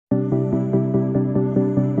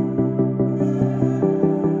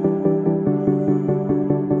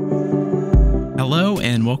Hello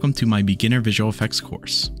and welcome to my Beginner Visual Effects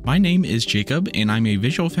course. My name is Jacob and I'm a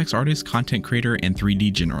visual effects artist, content creator, and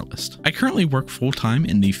 3D generalist. I currently work full-time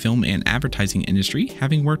in the film and advertising industry,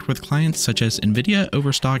 having worked with clients such as Nvidia,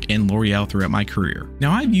 Overstock, and L'Oreal throughout my career.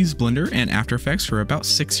 Now I've used Blender and After Effects for about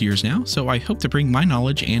 6 years now, so I hope to bring my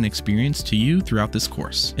knowledge and experience to you throughout this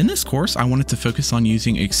course. In this course, I wanted to focus on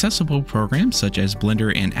using accessible programs such as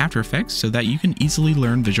Blender and After Effects so that you can easily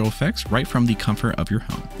learn visual effects right from the comfort of your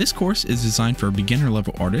home. This course is designed for beginner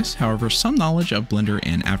level artists, however some knowledge of Blender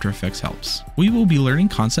and After Effects helps. We will be learning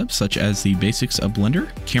concepts such as the basics of Blender,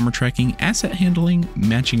 camera tracking, asset handling,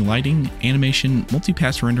 matching lighting, animation,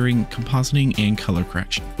 multipass rendering, compositing, and color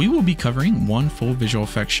correction. We will be covering one full visual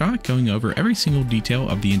effects shot, going over every single detail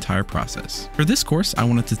of the entire process. For this course, I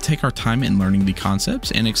wanted to take our time in learning the concepts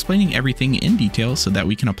and explaining everything in detail so that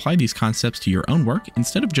we can apply these concepts to your own work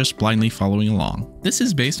instead of just blindly following along. This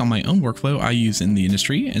is based on my own workflow I use in the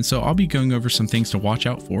industry, and so I'll be going over some things to watch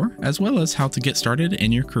out for, as well as how to get started in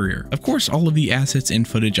your career. Of course, all of the assets and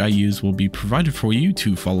footage I use will be provided for you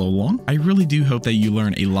to follow along. I really do hope that you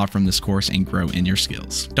learn a lot from this course and grow in your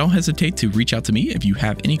skills. Don't hesitate to reach out to me if you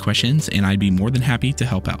have any questions, and I'd be more than happy to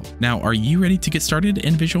help out. Now, are you ready to get started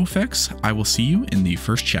in visual effects? I will see you in the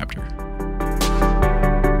first chapter.